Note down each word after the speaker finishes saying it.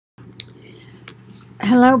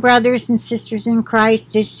Hello, brothers and sisters in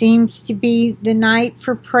Christ. This seems to be the night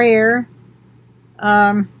for prayer.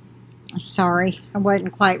 Sorry, I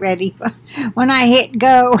wasn't quite ready when I hit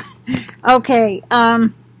go. Okay, I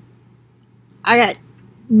got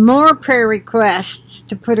more prayer requests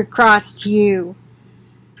to put across to you.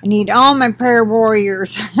 I need all my prayer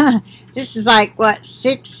warriors. This is like, what,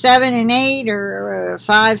 6, 7, and 8, or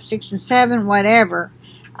 5, 6, and 7, whatever.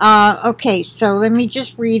 Okay, so let me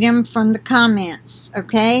just read them from the comments,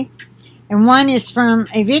 okay? And one is from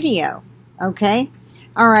a video, okay?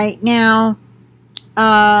 All right, now,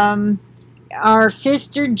 our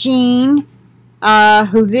sister Jean,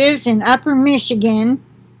 who lives in Upper Michigan,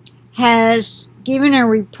 has given a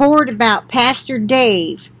report about Pastor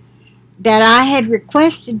Dave that I had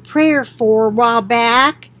requested prayer for a while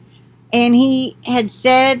back, and he had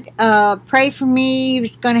said, pray for me. He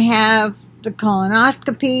was going to have the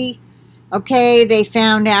colonoscopy. Okay, they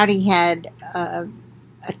found out he had a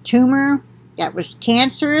tumor that was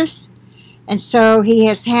cancerous, and so he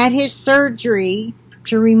has had his surgery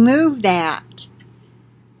to remove that.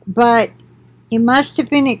 But it must have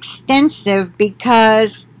been extensive,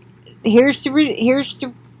 because here's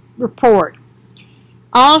the report.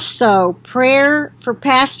 Also, prayer for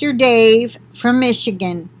Pastor Dave from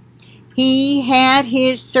Michigan. He had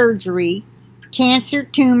his surgery. Cancer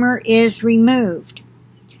tumor is removed,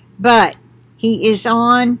 but he is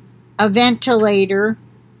on a ventilator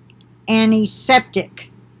and he's septic,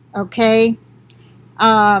 okay?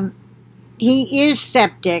 He is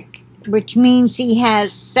septic, which means he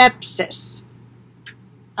has sepsis.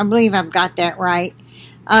 I believe I've got that right.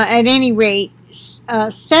 At any rate,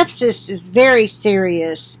 sepsis is very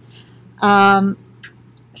serious,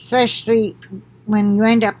 especially when you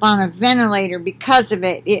end up on a ventilator because of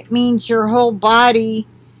it. It means your whole body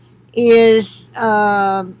is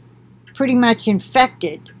pretty much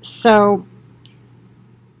infected. So,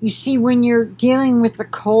 you see, when you're dealing with the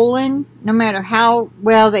colon, no matter how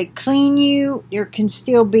well they clean you, there can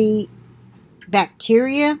still be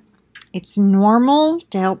bacteria. It's normal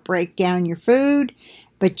to help break down your food,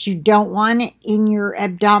 but you don't want it in your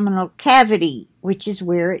abdominal cavity, which is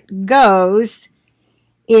where it goes.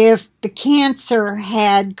 If the cancer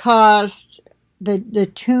had caused the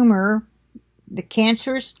tumor, the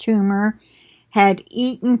cancerous tumor had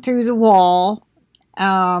eaten through the wall,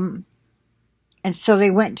 and so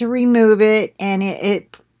they went to remove it, and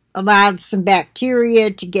it allowed some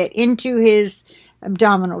bacteria to get into his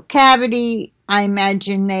abdominal cavity. I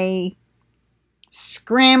imagine they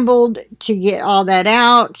scrambled to get all that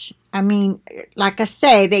out. I mean, like I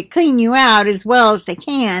say, they clean you out as well as they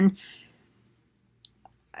can.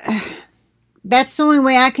 That's the only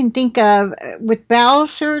way I can think of. With bowel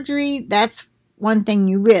surgery, that's one thing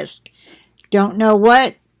you risk. Don't know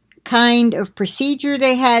what kind of procedure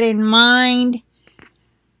they had in mind.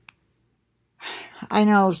 I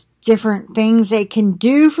know different things they can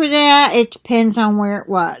do for that. It depends on where it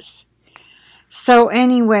was. So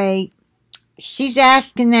anyway, she's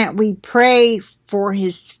asking that we pray for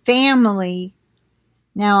his family.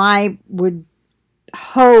 Now, I would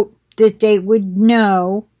hope that they would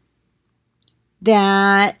know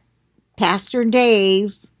that Pastor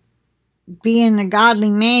Dave, being the godly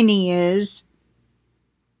man he is,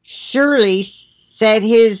 surely said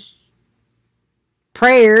his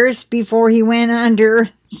prayers before he went under,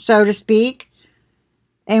 so to speak,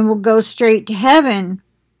 and will go straight to heaven.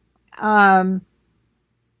 I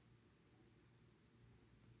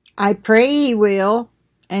pray he will,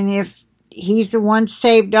 and if he's the one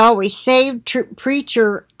saved, always saved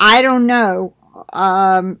preacher, I don't know.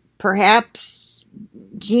 Perhaps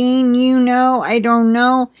Jean, you know, I don't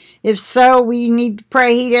know. If so, we need to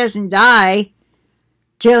pray he doesn't die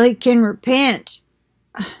till he can repent.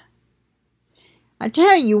 I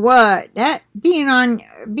tell you what, that being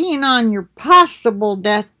on your possible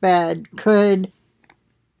deathbed could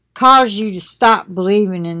cause you to stop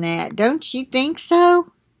believing in that. Don't you think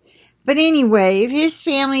so? But anyway, if his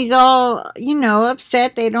family's all,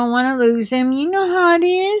 upset, they don't want to lose him, you know how it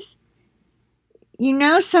is. You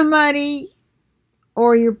know somebody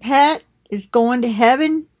or your pet is going to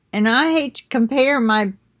heaven, and I hate to compare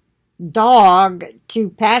my dog to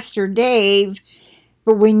Pastor Dave,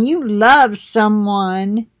 but when you love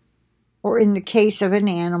someone, or in the case of an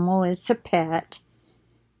animal, it's a pet,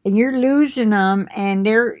 and you're losing them, and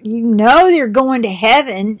they're going to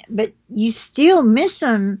heaven, but you still miss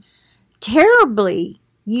them terribly.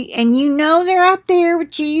 They're up there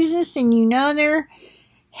with Jesus, and they're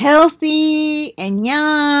healthy and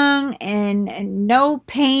young and no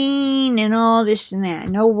pain and all this and that.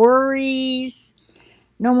 No worries.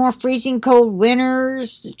 No more freezing cold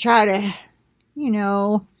winters to try to,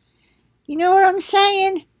 You know what I'm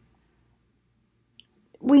saying?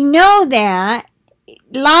 We know that.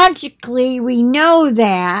 Logically, we know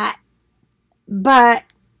that. But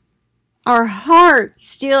our heart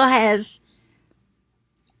still has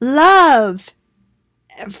love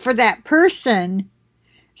for that person.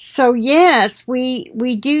 So yes,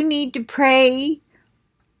 we do need to pray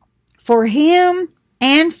for him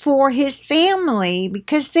and for his family,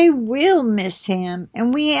 because they will miss him.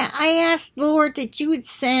 And I ask, Lord, that you would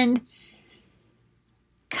send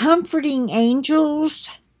comforting angels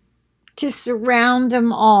to surround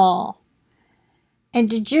them all, and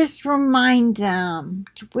to just remind them,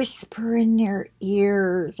 to whisper in their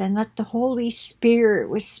ears, and let the Holy Spirit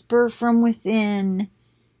whisper from within.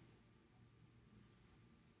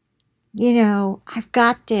 You know, I've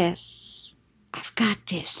got this. I've got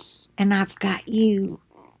this. And I've got you.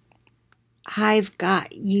 I've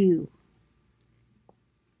got you.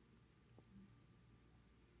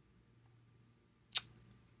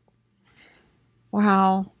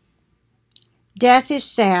 Wow. Death is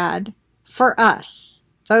sad for us,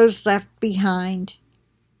 those left behind.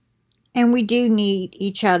 And we do need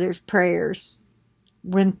each other's prayers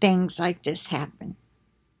when things like this happen.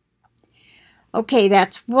 Okay,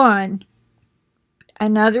 that's one.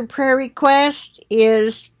 Another prayer request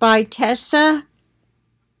is by Tessa.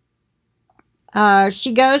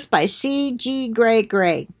 She goes by C.G. Gray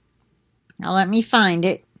Gray. Now let me find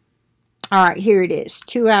it. All right, here it is,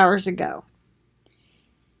 2 hours ago.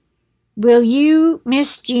 Will you,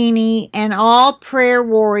 Miss Jeannie, and all prayer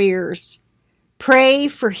warriors pray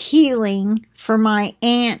for healing for my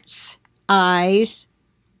aunt's eyes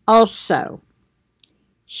also?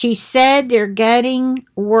 She said they're getting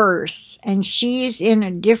worse, and she's in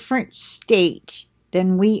a different state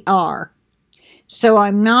than we are. So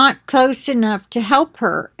I'm not close enough to help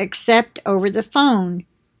her except over the phone.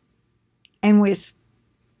 And with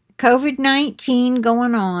COVID-19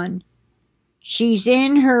 going on, she's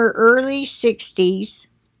in her early 60s.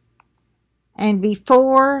 And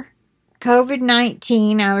before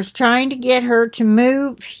COVID-19, I was trying to get her to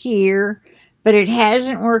move here, but it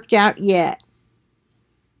hasn't worked out yet.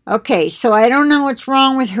 Okay, so I don't know what's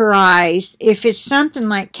wrong with her eyes. If it's something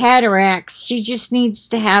like cataracts, she just needs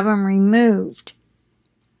to have them removed.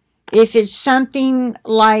 If it's something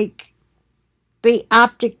like the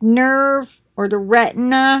optic nerve or the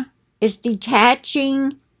retina is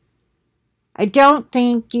detaching, I don't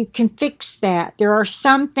think you can fix that. There are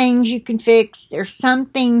some things you can fix. There are some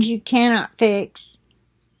things you cannot fix.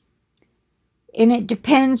 And it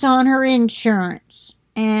depends on her insurance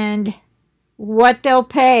and what they'll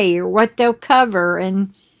pay or what they'll cover.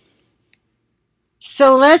 And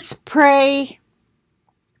so let's pray.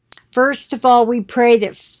 First of all, we pray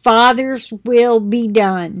that Father's will be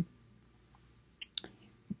done.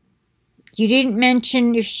 You didn't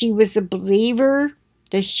mention if she was a believer.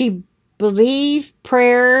 Does she believe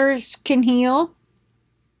prayers can heal?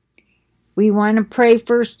 We want to pray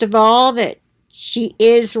first of all that she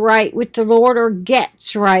is right with the Lord or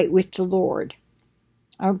gets right with the Lord.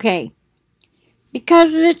 Okay.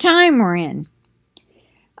 Because of the time we're in.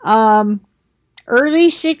 Early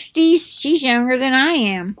 60s, she's younger than I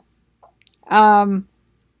am.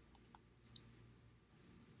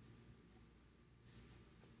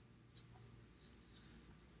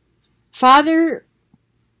 Father,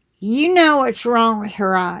 you know what's wrong with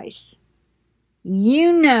her eyes.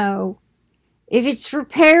 You know if it's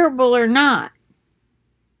repairable or not.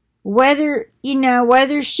 Whether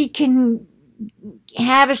she can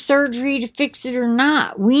have a surgery to fix it or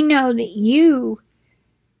not. We know that you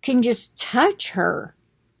can just touch her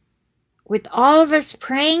with all of us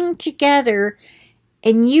praying together,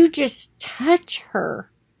 and you just touch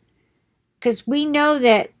her. Because we know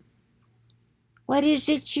that, what is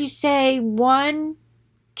it you say? 1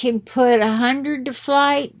 can put 100 to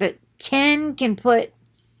flight, but 10 can put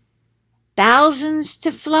thousands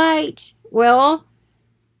to flight. Well,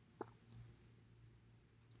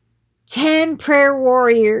 10 prayer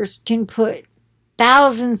warriors can put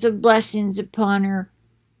thousands of blessings upon her.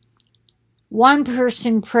 1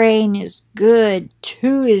 person praying is good.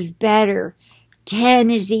 2 is better. 10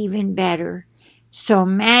 is even better. So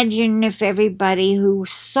imagine if everybody who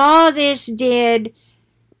saw this did.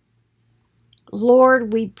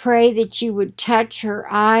 Lord, we pray that you would touch her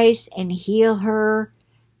eyes and heal her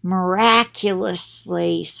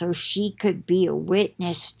miraculously so she could be a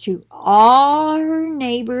witness to all her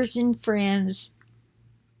neighbors and friends.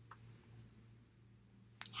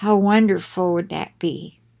 How wonderful would that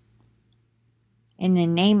be? In the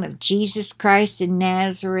name of Jesus Christ of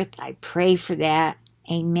Nazareth, I pray for that.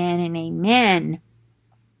 Amen and amen.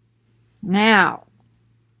 Now,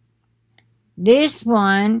 this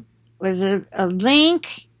one was a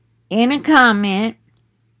link in a comment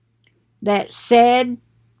that said,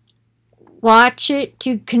 watch it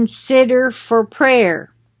to consider for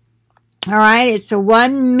prayer. All right, it's a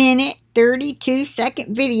 1 minute,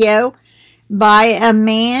 32-second video by a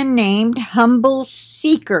man named Humble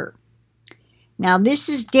Seeker. Now, this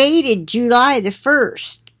is dated July the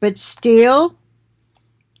 1st, but still,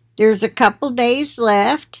 there's a couple days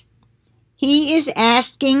left. He is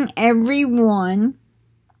asking everyone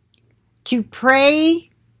to pray.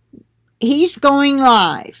 He's going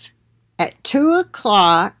live at 2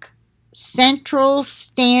 o'clock Central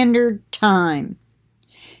Standard Time.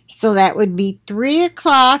 So that would be 3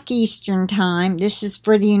 o'clock Eastern Time. This is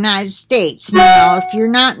for the United States. Now, if you're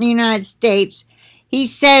not in the United States, he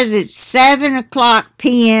says it's 7 o'clock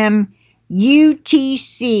p.m.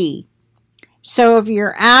 UTC. So if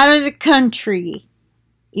you're out of the country,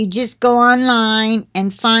 you just go online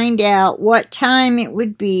and find out what time it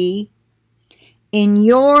would be in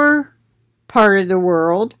your part of the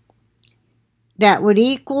world. That would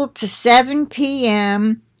equal to 7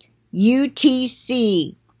 p.m.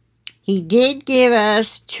 UTC. He did give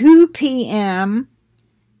us 2 p.m.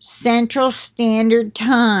 Central Standard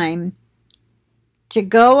Time to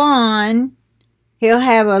go on. He'll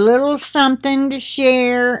have a little something to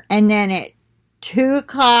share, and then at 2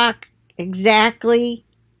 o'clock exactly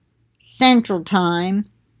Central Time,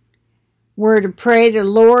 we're to pray the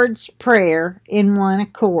Lord's Prayer in one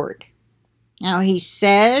accord. Now he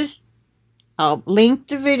says, I'll link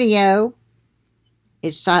the video.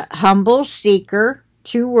 It's a Humble Seeker,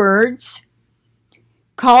 2 words,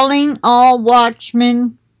 calling all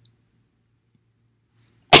watchmen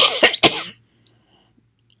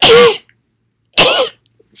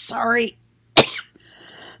sorry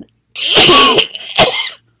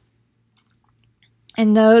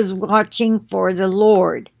and those watching for the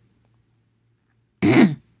Lord.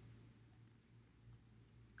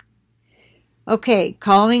 Okay,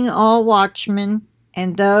 calling all watchmen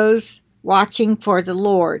and those watching for the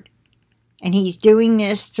Lord. And he's doing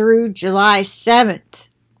this through July 7th.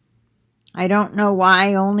 I don't know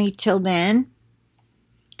why only till then.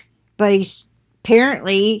 But he's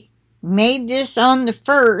apparently made this on the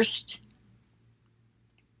 1st.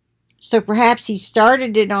 So perhaps he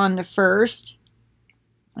started it on the 1st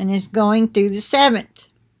and is going through the 7th.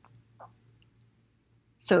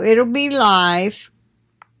 So it'll be live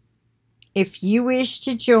if you wish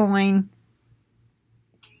to join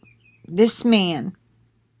this man.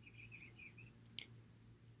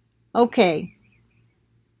 Okay.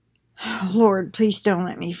 Lord, please don't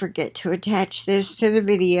let me forget to attach this to the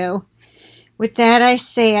video. With that, I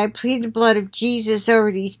say I plead the blood of Jesus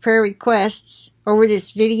over these prayer requests, over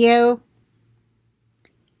this video,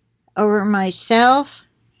 over myself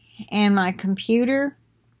and my computer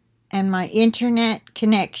and my internet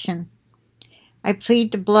connection. I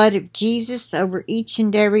plead the blood of Jesus over each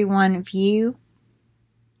and every one of you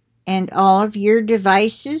and all of your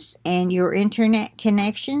devices and your internet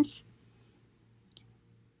connections.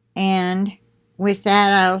 And with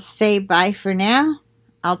that, I'll say bye for now.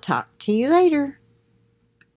 I'll talk to you later.